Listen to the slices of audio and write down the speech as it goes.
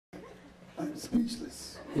I'm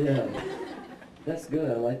speechless. Yeah, that's good.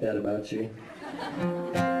 I like that about you.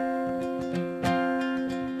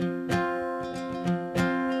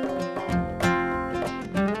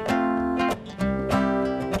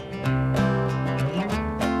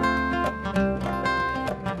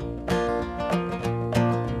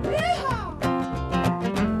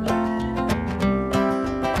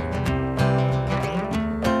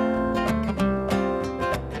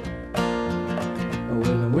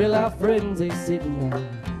 Well, our friends, they sitting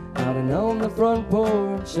out and on the front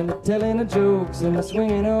porch, and they're telling the jokes, and they're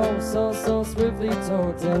swinging oh so swiftly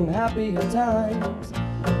towards them happier times.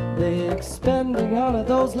 They're expending all of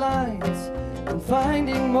those lines and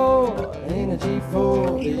finding more energy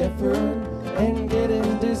for the effort and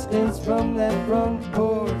getting distance from that front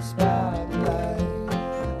porch spotlight.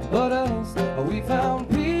 But us, we found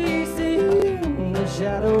peace in the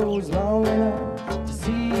shadows long enough to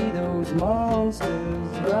see those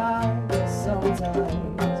monsters rise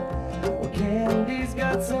sometimes. Well, Candy's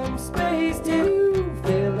got some space to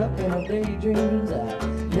fill up in her daydreams,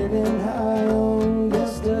 living high on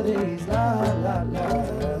yesterday's la.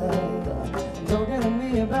 Talking to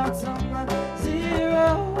me about some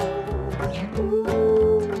zero.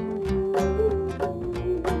 Ooh,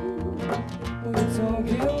 you're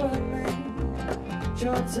talking with me.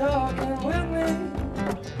 You're talking with me.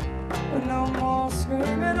 But no more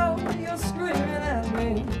screaming, oh, you're screaming at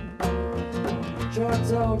me. You're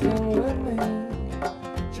talking with me.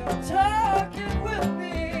 You're talking with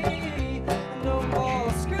me. No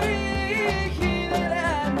more screaming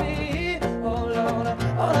at me. Oh Lord,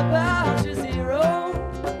 all about your zeros.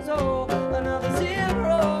 Oh, another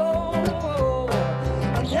zero.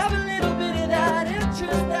 And have a little bit of that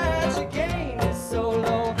interest that you gain is so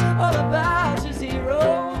low. All about your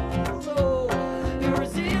zeros. Oh, you're a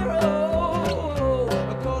zero.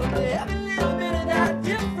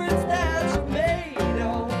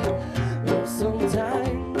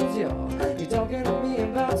 Sometimes you're talking to me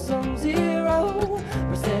about some 0%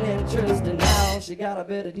 interest, and now she got a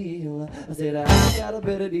better deal. I said I got a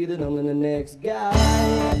better deal than I'm the next guy.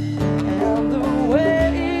 And the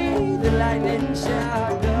way the lightning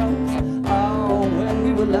shocked us, oh, when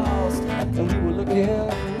we were lost and we were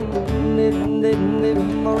looking,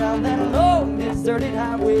 living around that long deserted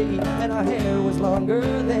highway, and our hair was longer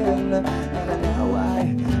then, and now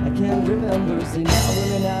I can't remember. See, now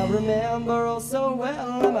when I remember oh so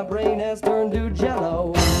well, and my brain has turned to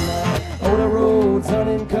jello. Oh, the roads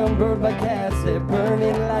unencumbered by cats, they're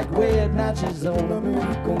burning like wet matches on a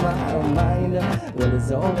miracle mind. Well,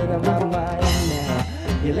 it's all in my mind now.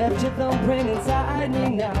 You left your thumbprint inside me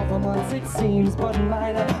now. For months it seems, but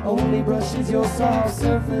mine only brushes your soft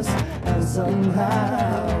surface, and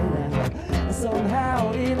somehow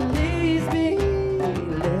it leaves me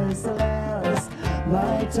less alas.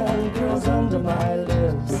 My tongue curls under my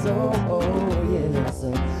lips, oh yes.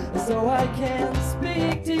 So I can't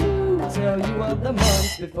speak to you, tell you of the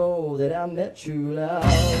months before that I met true love.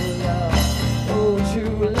 Oh,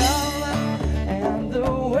 true love, and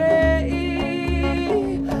the way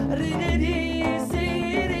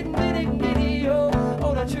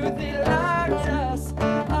oh, the truth it locked us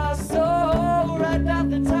so right about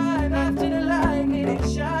the time after the lightning it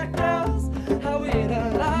shocked us, how it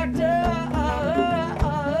unlocked us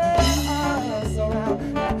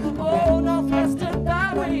around that old northwestern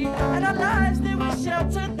byway, and our lives they were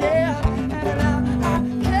sheltered there, and I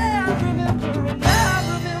can't remember, and I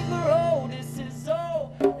remember, oh, this is so,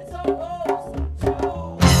 it's almost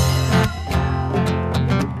true.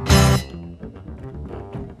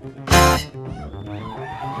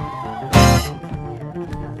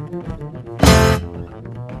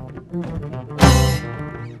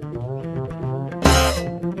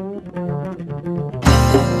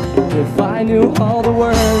 If I knew all the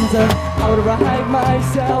words, I would write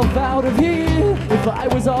myself out of here. If I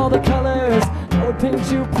was all the colors, I would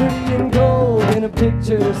paint you pretty in gold in a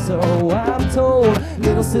picture, so I'm told,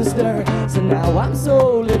 little sister. So now I'm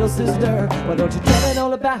so, little sister, why don't you tell it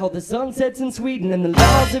all about the sunsets in Sweden and the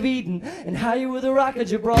laws of Eden, and how you were the rocket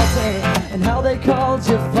Gibraltar, and how they called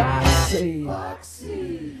you Foxy.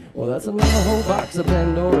 Well, that's another whole box of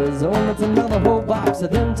Pandora's own. That's another whole box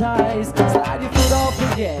of them ties. Slide your foot off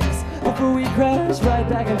the gas before we crash right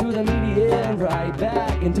back into the median, right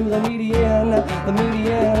back into the median. The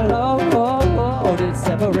median, oh, it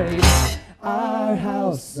separates our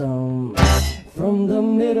house from the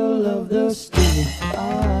middle of the street.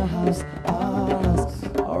 Our house, our house.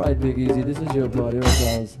 All right, Big Easy, this is your part. Here it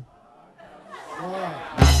goes.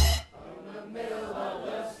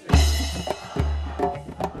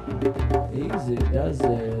 Easy does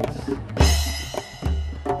it.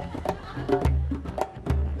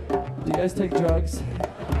 you guys take drugs?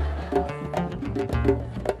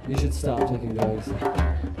 You should stop taking drugs.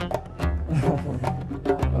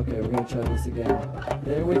 Okay, we're gonna try this again.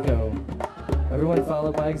 There we go. Everyone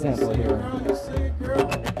follow my example here.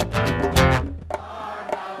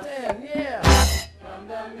 Damn, yeah!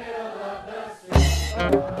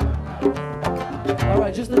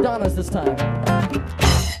 Alright, just the Donnas this time.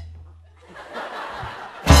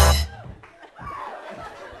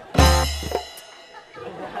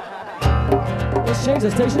 Let's change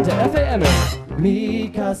the station to FAM. Mi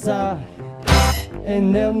casa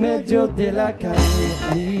en el medio de la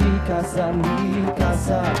calle. Mi casa, mi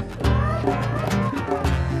casa.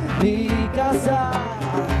 Mi casa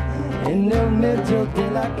en el medio de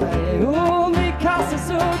la calle. Oh, mi casa,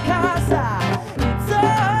 su casa. It's a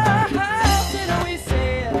house, and we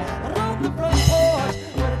said, on the front porch,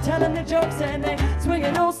 where they're telling their jokes and they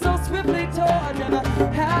swinging oh so swiftly toward them a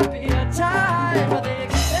happier time. But they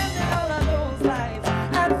extended all of those lights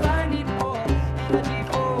and finding more energy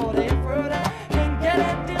for their further and get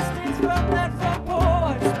a distance from that front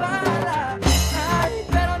porch spotlight. I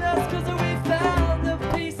bet on us 'cause we found the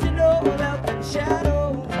peace in all out and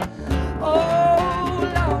shadows.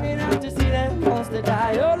 Oh, long enough to see that monster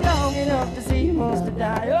die. Oh, long enough to see monster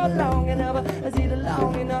die. Oh, long enough. Is it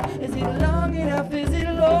long enough? Is it long enough? Is it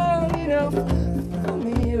long enough for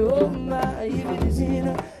me? Oh my, if it is in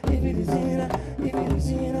a, if it is in a, if it is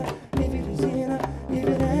in a, if it is in a, if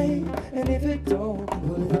it ain't, and if it don't,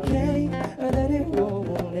 well if it can't, then it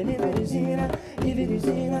won't. And if it is in a, if it is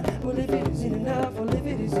in a, well if it is in enough, well if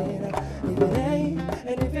it is in a, if it ain't,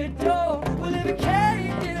 and if it don't, well if it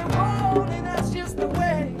can't, then it won't. And that's just the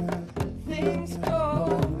way things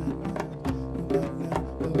go.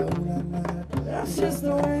 That's just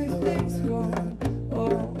the way things go.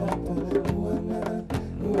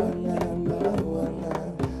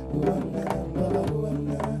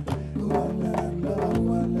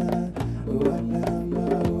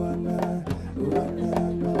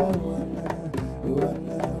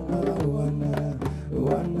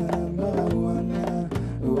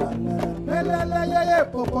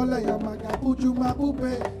 Popola yamaga puju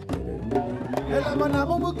mapupe. Ela mana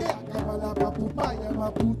mumuke akabala papupa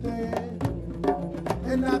yamapute.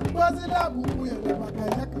 Ena twazi la mupu ya la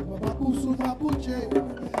makaya kama mapusu mapuche.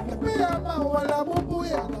 Kepe ama wala mupu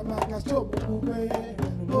ya la makasho mupupe.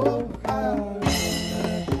 Oh ah.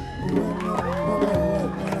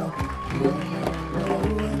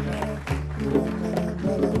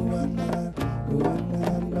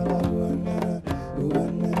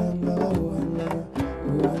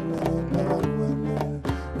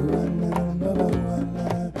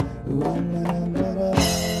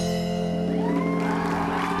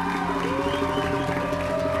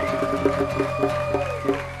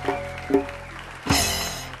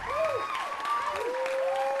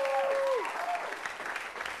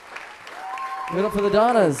 Give it up for the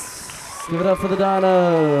Donnas. Give it up for the Donnas.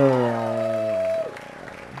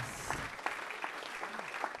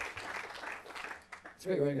 It's a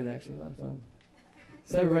great record, actually, a lot of fun.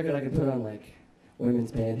 It's every record I can put on, like,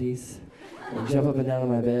 women's panties, and jump up and down on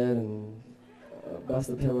my bed, and bust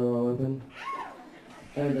the pillow all open.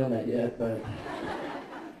 I haven't done that yet, but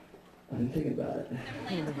I've been thinking about it.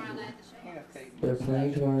 They're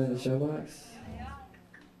playing tomorrow in the showbox?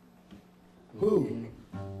 Who?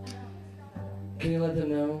 Can you let them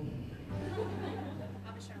know?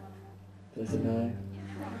 Did I say hi?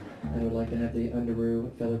 I would like to have the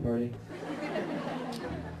Underbrew feather party.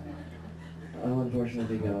 I'll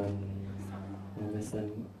unfortunately be gone. I'll miss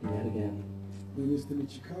them yet again. We used to meet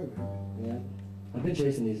Chicago. Yeah. I've been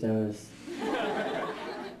chasing these donuts.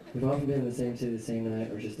 We've often been in the same city the same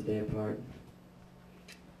night or just a day apart.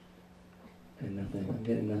 And nothing. I'm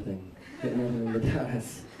getting nothing. Getting nothing in the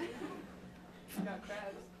donuts. Got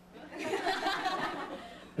crabs.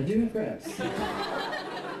 I do have crabs.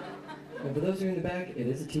 And for those of you in the back, it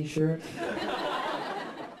is a t-shirt.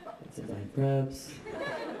 It says I have crabs.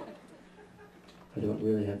 I don't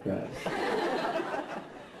really have crabs.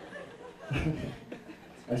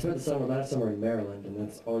 I spent the last summer in Maryland, and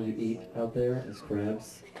that's all you eat out there is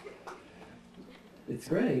crabs. It's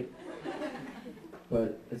great,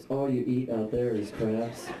 but it's all you eat out there is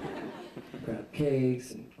crabs. Crab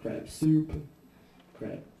cakes, and crab soup,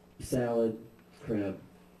 crab salad, crabs.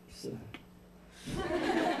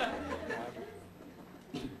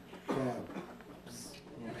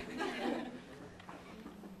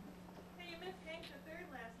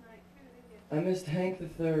 I missed Hank the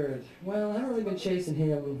Third. Well, I haven't really been chasing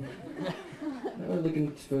him. I'm really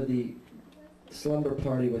looking for the slumber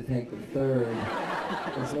party with Hank the Third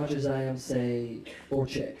as much as I am, say, 4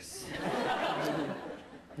 chicks.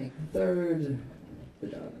 Hank the Third, the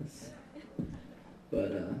Donnas.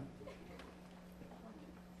 But,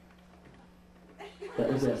 that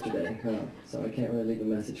was yesterday, huh? So I can't really leave a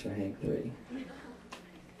message for Hank 3.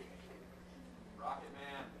 Rocket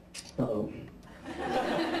Man. Uh-oh.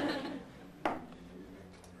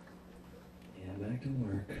 Yeah, back to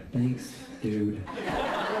work. Thanks, dude.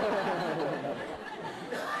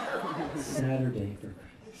 It's Saturday, for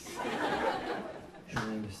Christ.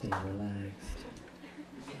 Trying to stay relaxed.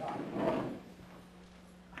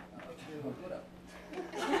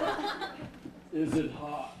 Is it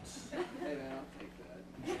hot? Hey man, I'll take that.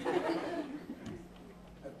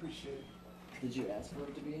 I appreciate it. Did you ask for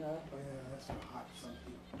it to be hot? Oh yeah, that's hot for some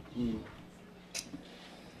people. Mm.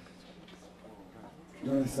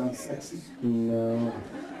 Don't that sound sexy? No.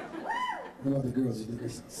 What about the girls? You think they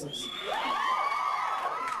sound sexy?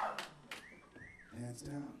 Hands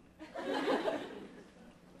down.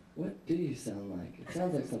 What do you sound like? It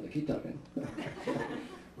sounds like something. Keep talking. What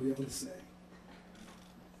are you able to say?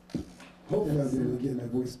 Hopefully I'll be able to get my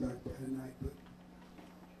voice back by tonight, but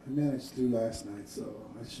I managed to last night, so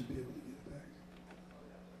I should be able to get it back.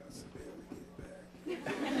 I should be able to get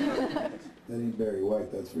it back. That ain't Barry White,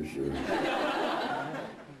 that's for sure.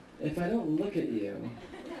 If I don't look at you,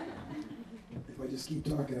 If I just keep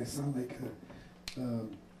talking, I sound like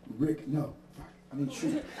Rick. No, fuck. I mean,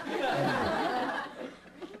 shoot.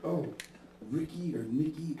 Ricky or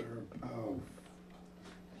Nicky or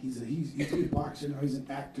he used to be a boxer. Now he's an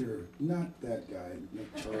actor. Not that guy,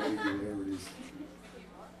 like Charlie or whatever it is.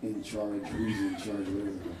 In charge, who's in charge,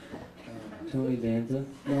 whatever. Tony Danza.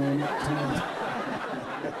 No, not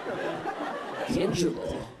Tony.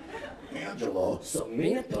 Angelo.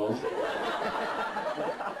 Samantha.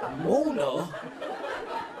 Mona.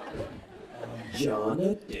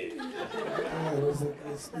 Jonathan. What was that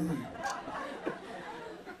guy's name?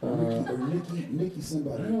 Nicky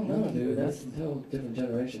somebody. I don't know, Nicky, dude. That's a whole different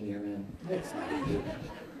generation here, man. That's not good.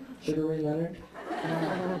 Sugar Ray Leonard?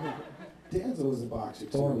 Danza was a boxer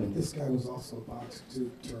too. Foreman. But this guy was also a boxer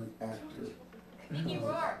too, turned actor. Mickey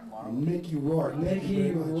Rourke. Mickey Rourke. Thank you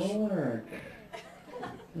Mickey very much. Rourke.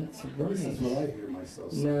 That's right. This is what I hear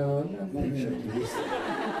myself say. No, I'm not Not picturing hearing this.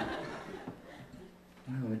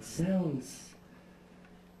 Wow, it sounds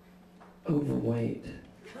overweight.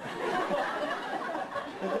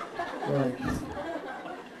 Like, I'm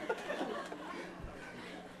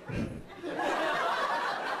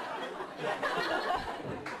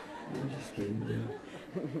just kidding, dude.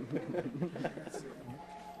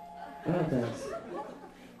 Oh, thanks.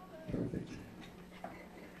 Perfect.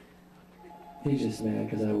 He's just mad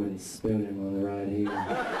because I wouldn't spoon him on the ride here.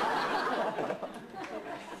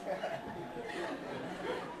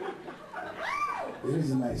 It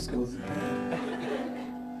is a nice cozy band.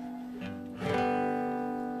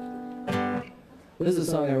 This is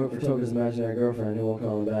a song I wrote for Toka's imaginary girlfriend who won't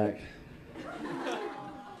call him back.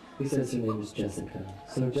 He says her name is Jessica.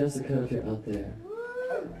 So Jessica, if you're out there.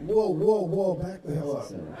 Whoa, back the hell up.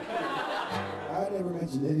 So, I never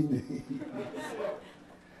mentioned any name.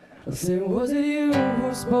 I said, was it you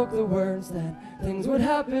who spoke the words that things would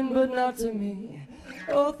happen but not to me?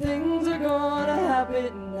 Oh, things are gonna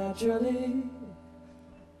happen naturally.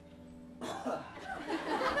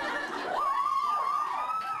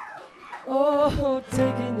 Oh,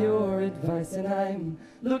 taking your advice, and I'm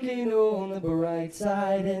looking on the bright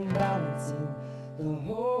side and balancing the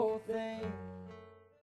whole thing.